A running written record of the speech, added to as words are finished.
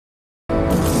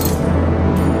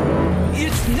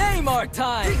more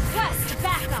time. Request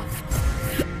backup.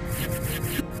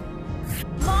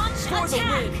 Launch For the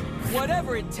attack. win,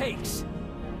 whatever it takes.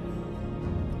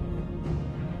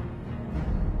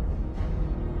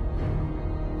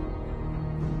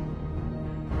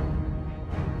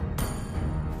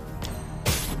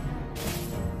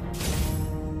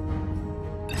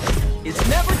 It's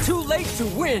never too late to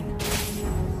win.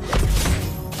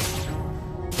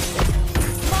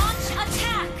 Launch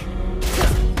attack.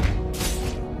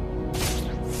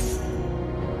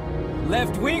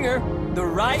 Left winger, the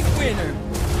right winner.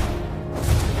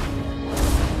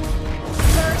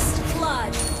 First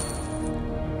blood.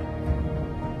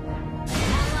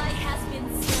 Ally has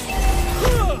been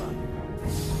slain.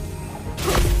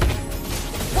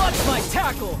 Watch my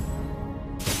tackle.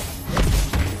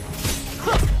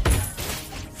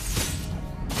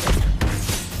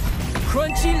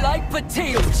 Crunchy like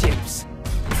potato chips.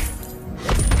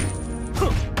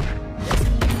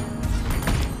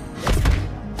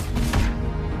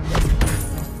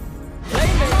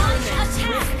 Playmaker makes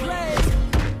quick play.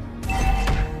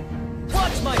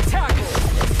 Watch my tackle.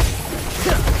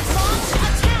 Launch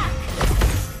attack.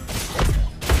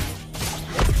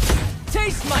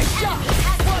 Taste my shot.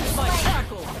 Watch my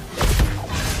tackle.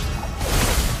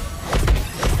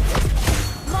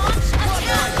 Launch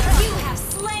attack. You have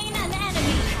slain an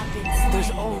enemy. Have been slain.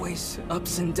 There's always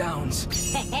ups and downs.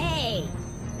 Hey,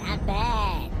 not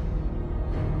bad.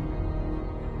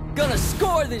 Gonna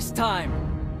score this time.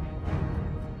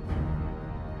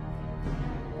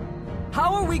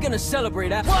 How are we gonna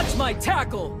celebrate at? Watch my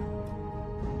tackle.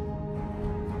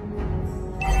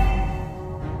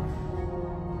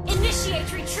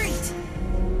 Initiate retreat.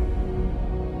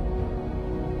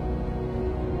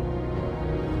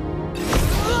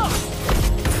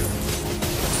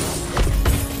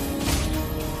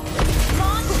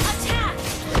 Launch attack.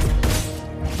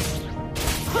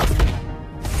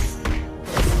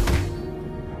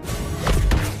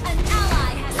 An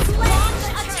ally has slain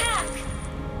the attack.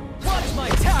 Watch my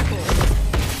tackle.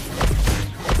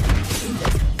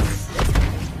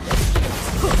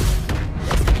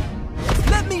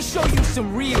 Let me show you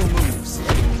some real moves.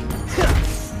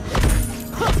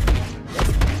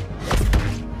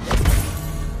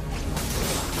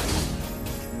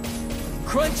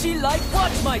 Crunchy like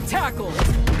watch my tackle.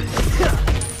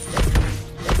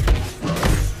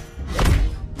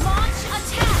 Launch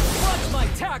attack. Watch my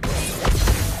tackle.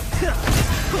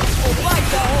 Oh, like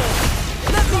the hole.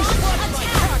 Let me watch my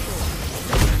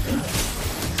tackle.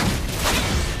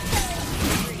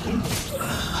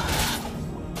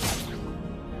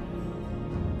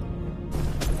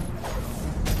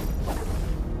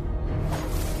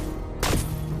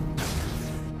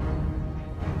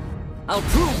 I'll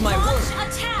prove my Launch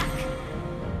worth. attack.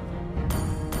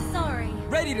 Sorry.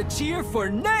 Ready to cheer for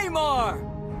Neymar.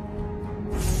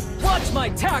 Watch my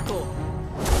tackle.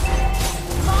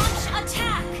 Launch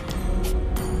attack.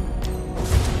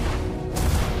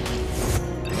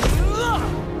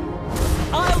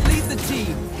 I'll lead the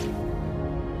team.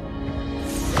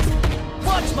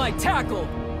 Watch my tackle.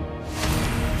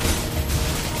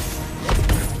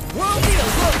 World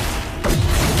look.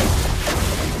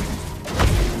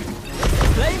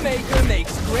 Playmaker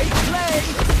makes great play.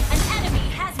 An enemy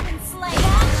has been slain.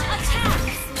 Launch attack.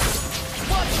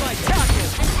 Watch my tackle.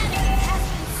 An enemy has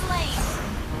been slain.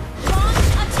 Launch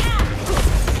attack.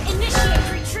 Initiate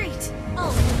retreat.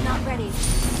 Oh, you're not ready.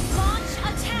 Launch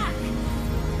attack.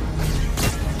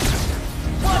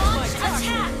 Watch my Launch tackle.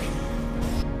 attack.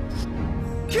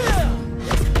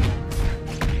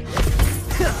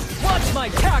 Watch my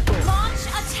tackle. Launch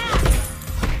attack.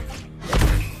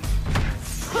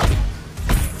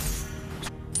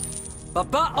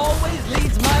 Papa always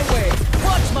leads my way.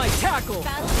 Watch my tackle.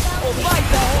 Battle Oh, belt bite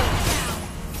the hole.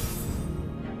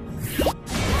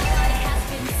 ally has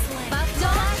been slain.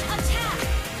 Launch attack.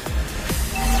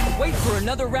 Wait for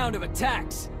another round of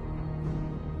attacks.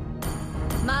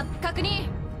 Map 確認.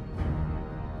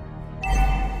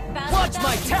 Battle Watch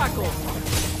my belt. tackle.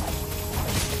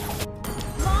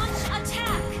 Launch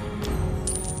attack.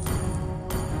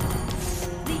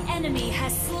 The enemy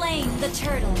has slain the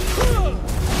turtle.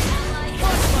 Ally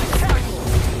Watch has my tackle.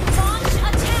 launch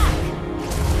attack.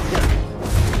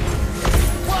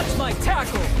 Watch my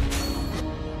tackle.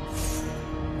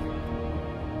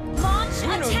 Launch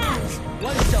Win or attack. lose,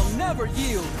 one shall never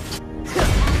yield.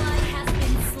 Ally has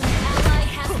been slain. Ally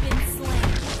has been slain.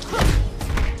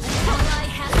 Ally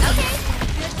has okay.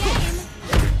 Good game.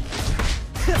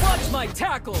 Watch my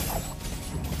tackle.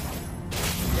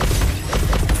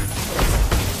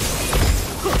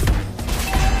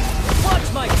 Watch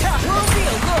my tackle.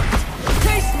 Real look.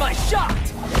 Taste my shot.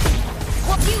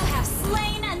 You have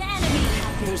slain an enemy.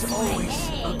 There's always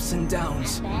ups and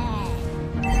downs.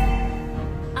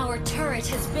 Our turret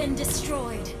has been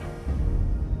destroyed.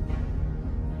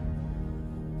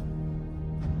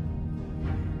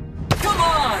 Come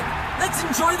on! Let's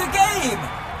enjoy the game!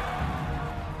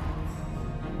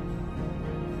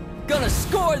 Gonna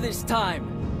score this time!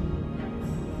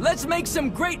 Let's make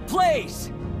some great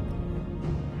plays!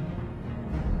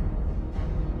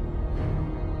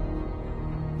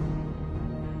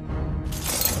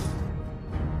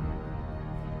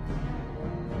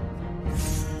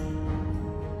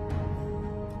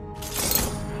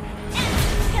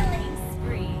 Killing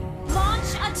spree.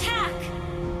 Launch attack.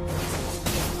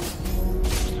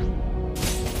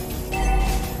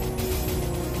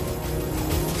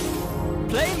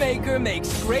 Playmaker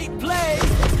makes great play!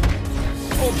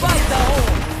 Oh, bite the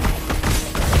horn!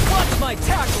 Watch my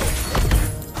tackle!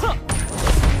 Huh.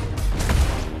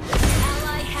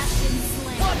 Ally has been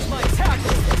slain. Watch my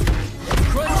tackle!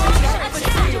 Crunching Launch out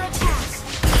attack. Under attack.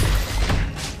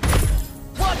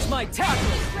 Watch my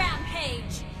tackle!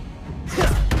 Rampage.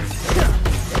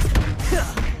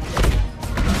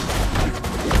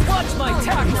 Watch my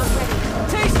tackle!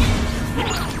 Taste it!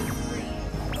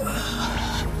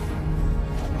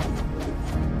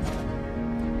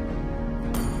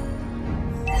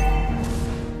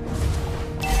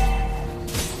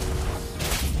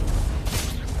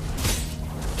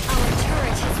 Our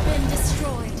turret has been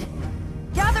destroyed.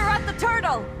 Gather at the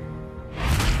turtle!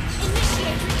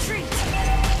 Initiate retreat.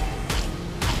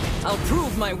 I'll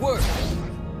prove my worth!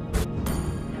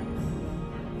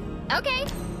 Okay.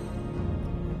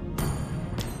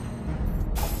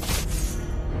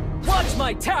 Watch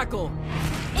my tackle!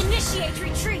 Initiate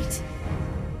retreat.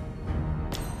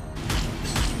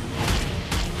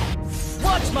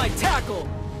 Watch my tackle!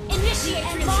 Initiate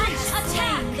retreat. Launch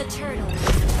attack. The turtle.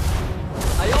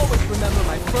 I always remember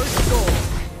my first goal.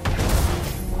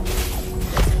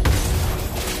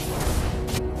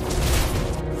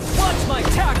 Watch my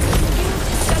tackle!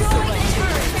 That's the Destroy right the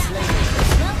turret. turret.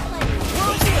 Well played.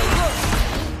 We'll see a look!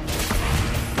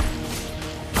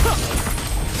 Huh.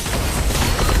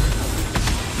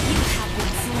 You have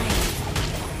been slain.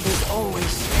 There's always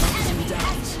ups and Enemy has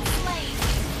downs. been slain.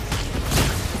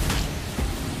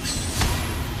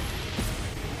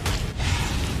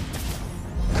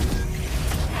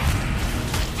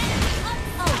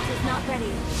 Ult is not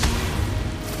ready.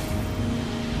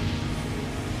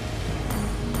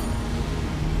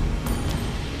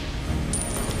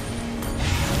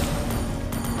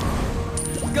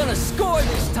 Gonna score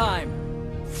this time!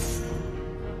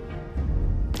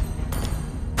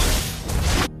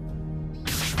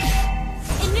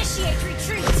 Initiate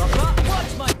retreat.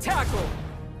 Watch my tackle!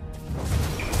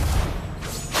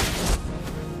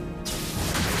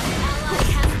 Ally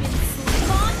has been slain.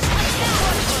 Launch attack.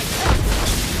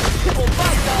 Oh,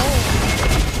 bite the horn!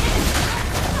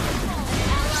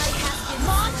 Ally has been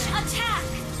launch attack.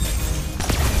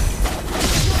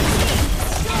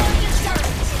 Your team destroyed a turret.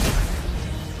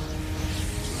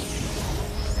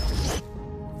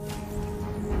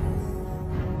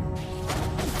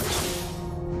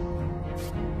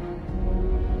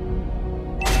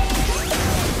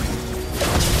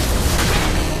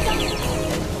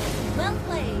 Well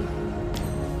played.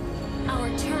 Our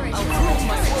turret I'll prove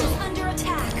my is worth. under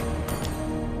attack.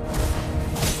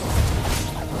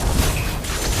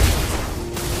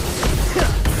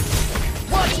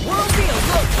 Watch world deal,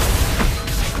 look!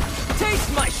 Taste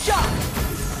my shot!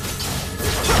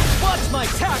 Watch my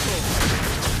tackle!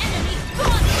 Enemy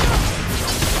gone.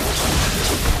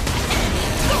 Enemy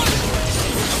gone.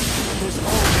 There's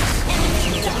always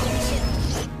Enemy double kill.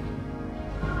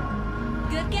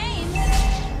 Good game.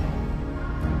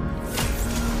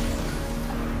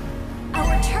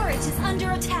 Our turret is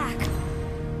under attack.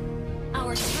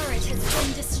 Our turret has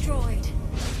been destroyed.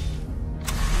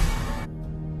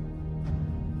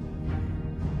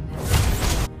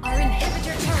 Our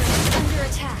inhibitor turret is under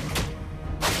attack.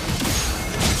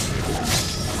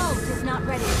 Ult is not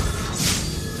ready.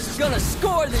 gonna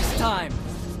score this time!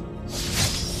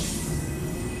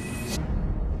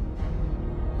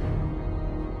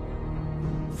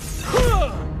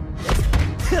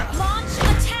 Launch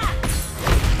attack!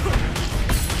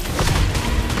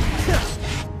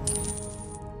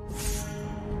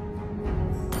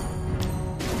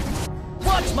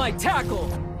 Watch my tackle!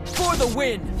 For the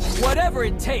win! Whatever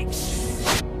it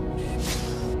takes!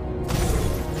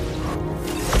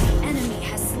 Enemy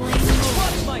has slain the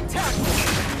Watch my tackle!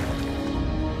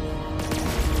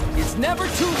 It's never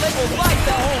too late to fight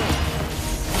the home!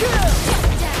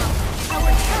 Shut down!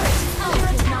 Our turret is under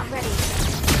attack. Not ready.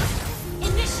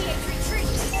 Initiate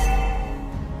retreat.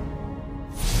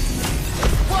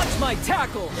 Watch my my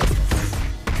tackle!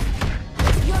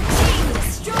 Your team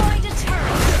destroyed a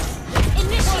turret.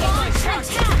 Initiate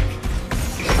attack.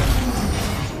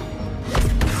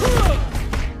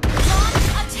 Launch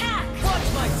attack. Watch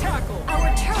my tackle! Our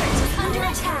turret is under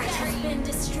attack. Has been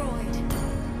destroyed.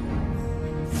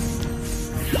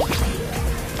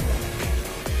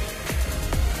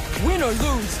 Win or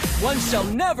lose, one shall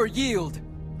never yield!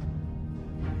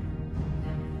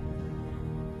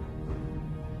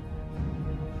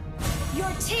 Your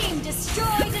team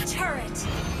destroyed a turret.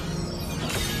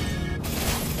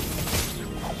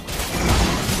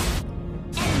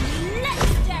 Enemy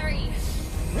legendary.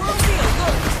 Worthy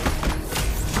alert!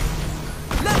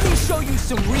 Let me show you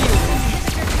some real!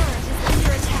 Inhibitor turret is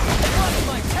under attack. Watch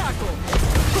my tackle!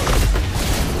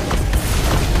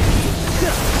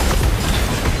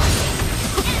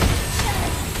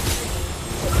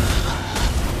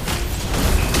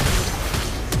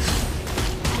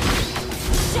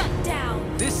 Shut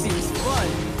down. This seems fun!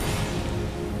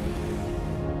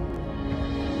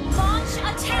 Launch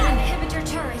attack. Inhibitor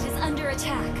turret is under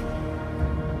attack.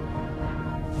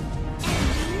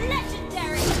 Enemy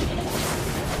legendary.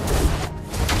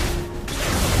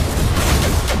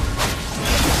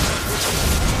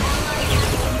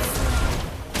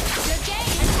 Your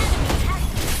game. An enemy has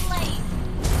been slain.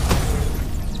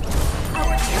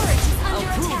 Our turret is I'll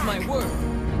under prove attack. my worth!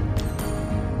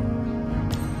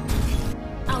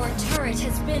 Our turret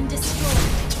has been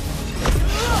destroyed.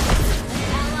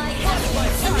 An ally has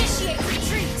been. Initiate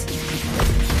retreat.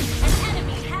 An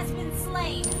enemy has been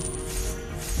slain.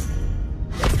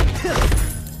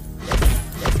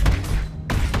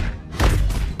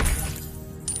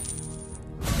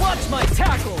 Watch my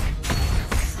tackle!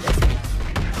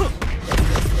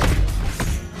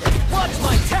 Watch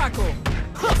my tackle!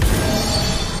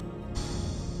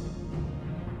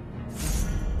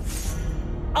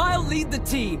 I'll lead the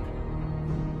team!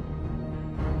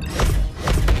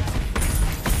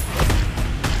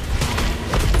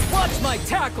 Watch my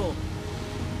tackle!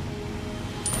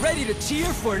 Ready to cheer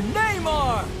for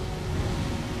Neymar!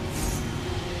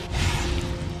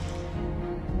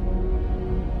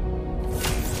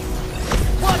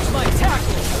 Watch my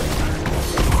tackle!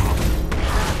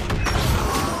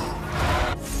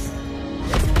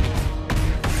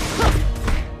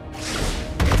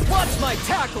 Watch my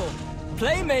tackle!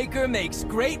 Playmaker makes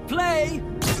great play!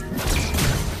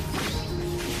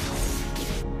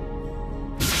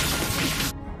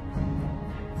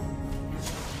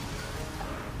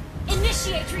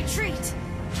 Initiate retreat.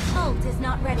 Ult is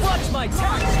not ready. Watch my Launch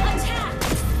tackle! attack.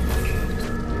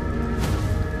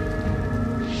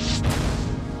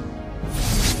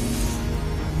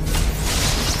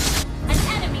 An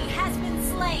enemy has been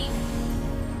slain.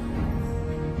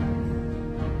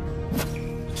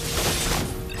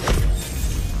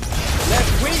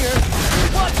 Left winger!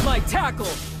 Watch my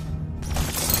tackle!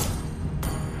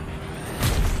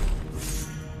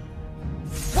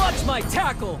 Watch my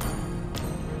tackle!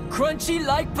 Crunchy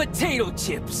like potato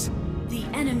chips! The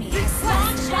enemy has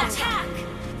launched attack.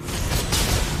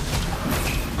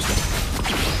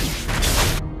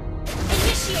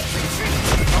 Initiate retreat.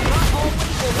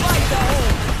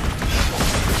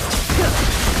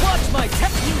 Watch my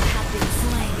tackle! You have been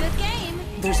slain. Good game.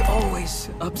 There's always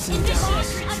ups and Initiate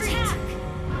downs. attack.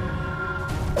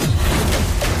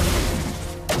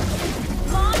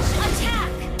 Launch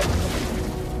attack.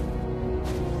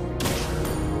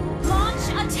 Launch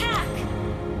attack.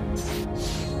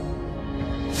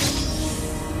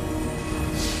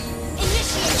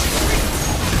 Initiate retreat.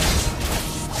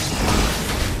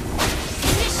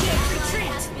 Initiate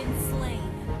retreat. Has been slain.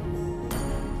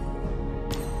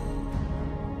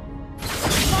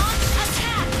 Launch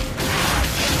attack.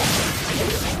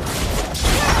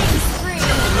 Killing spree.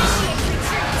 Initiate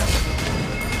retreat.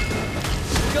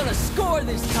 Gonna score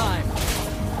this time!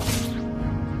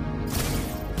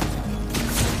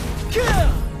 Kill!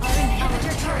 Our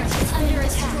inhibitor turret is under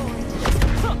attack.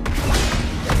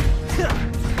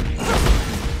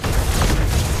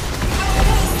 Our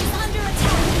base is under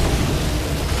attack.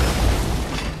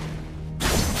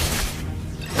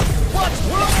 Watch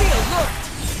worthy alert!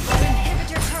 Our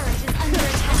inhibitor turret is under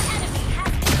attack. An enemy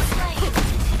has been slain.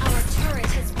 Our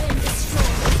turret has been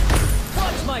destroyed.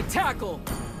 Watch my tackle!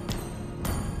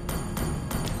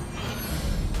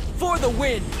 For the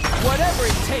win! Whatever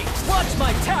it takes! Watch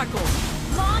my tackle!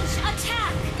 Launch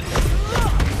attack.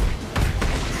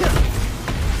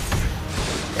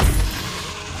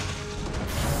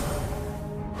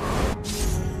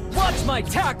 Watch my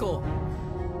tackle!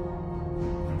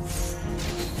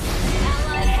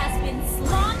 Ally has been slain.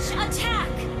 Launch attack.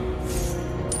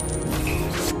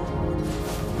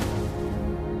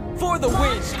 For for the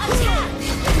win! Attack!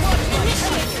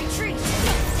 Initiate retreat!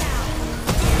 Down!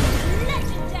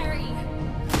 Legendary!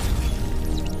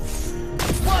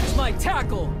 Watch my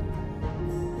tackle!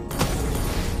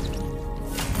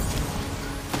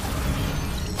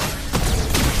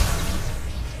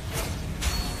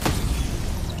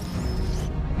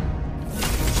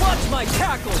 Watch my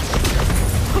tackle!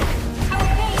 Our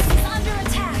base is under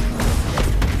attack!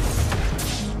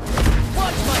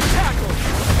 Watch my tackle!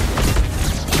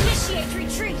 Initiate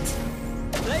retreat!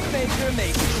 Playmaker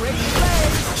makes great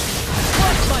plays!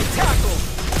 Watch my tackle!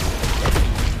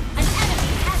 An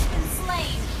enemy has been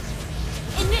slain!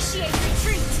 Initiate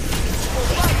retreat!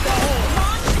 Fight the hole!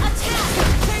 Launch attack!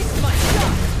 Taste my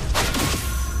shot!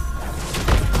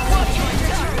 Watch my Your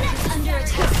tackle! turret under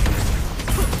attack!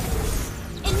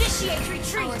 Initiate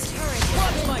retreat! Our turret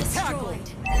Watch has my been tackle. destroyed.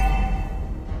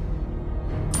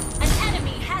 An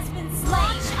enemy has been slain!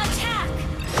 Launch attack!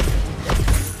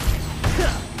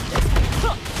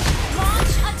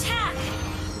 Launch attack!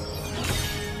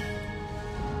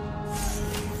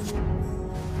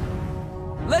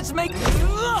 Let's make...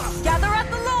 Gather at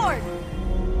the Lord!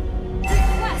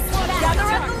 Request battle! Gather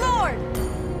at the Lord!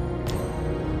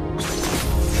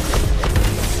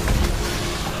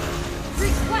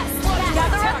 Request battle!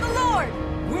 Gather at the Lord!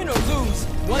 Win or lose,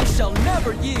 one shall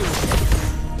never yield!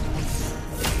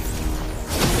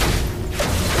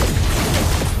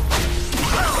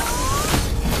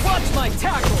 Watch my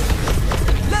tackle!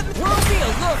 Let world be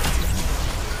alert!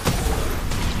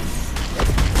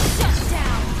 Shut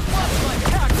down! Watch my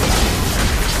tackle!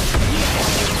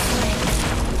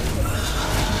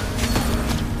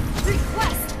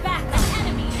 Request backup!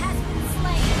 Enemy has been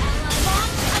slain!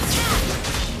 Launch attack!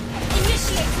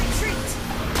 Initiate retreat!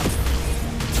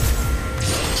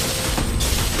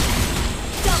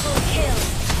 Double kill!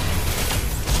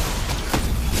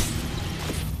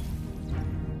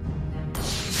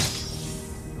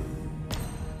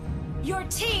 Your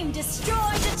team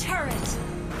destroyed a turret!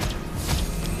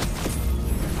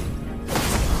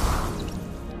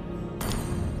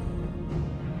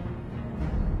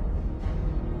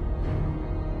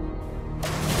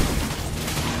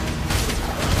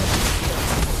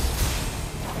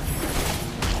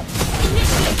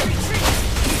 Initiate retreat!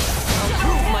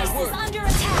 Prove Your my base is worth. under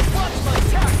attack! Watch my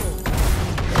tackle!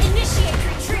 Initiate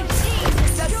retreat! Team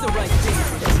destroyed That's the right a thing turret.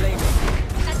 for the flamer.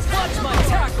 Attack Watch the my Lord.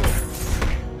 tackle!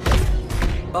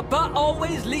 Papa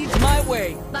always leads my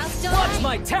way! Watch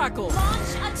my tackle!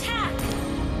 Launch attack!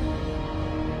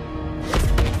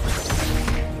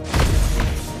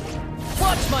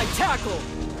 Watch my tackle!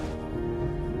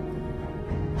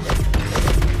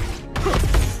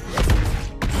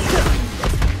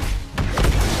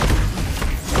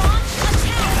 Launch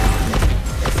attack!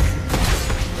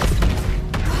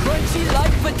 Crunchy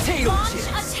like potato Launch chips!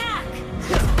 attack!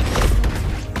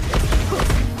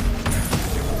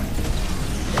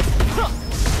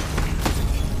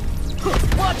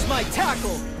 Watch my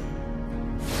tackle!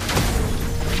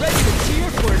 Ready to cheer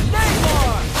for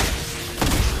Neymar!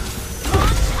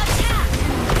 Launch attack!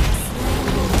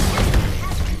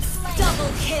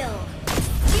 Double kill!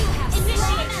 You have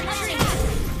initiated retreat!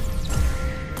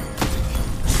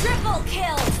 Triple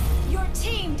kill! Your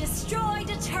team destroyed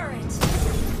a turret!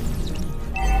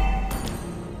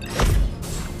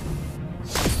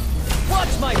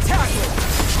 Watch my tackle!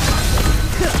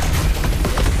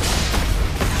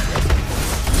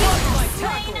 Watch my Slain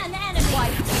tackle! an enemy!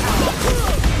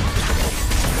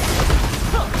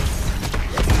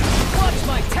 Watch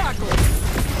my tackle!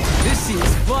 This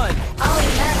seems fun! Oh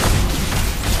yes!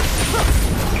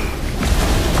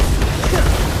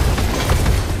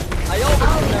 I always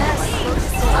remember my first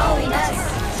song. Oh yes!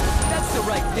 That's the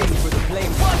right thing for the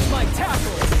flame. Watch my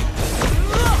tackle!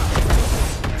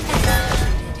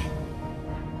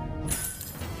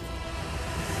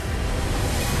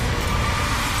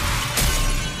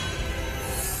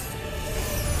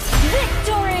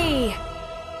 Victory!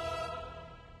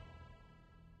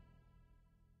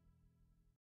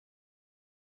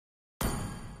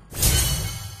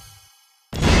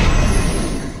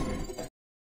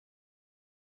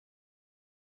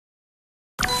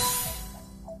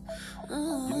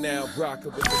 You're now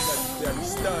rocking with the legendary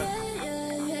stunt.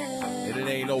 And it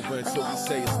ain't over until we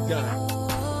say it's done.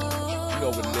 You know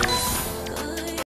what it is.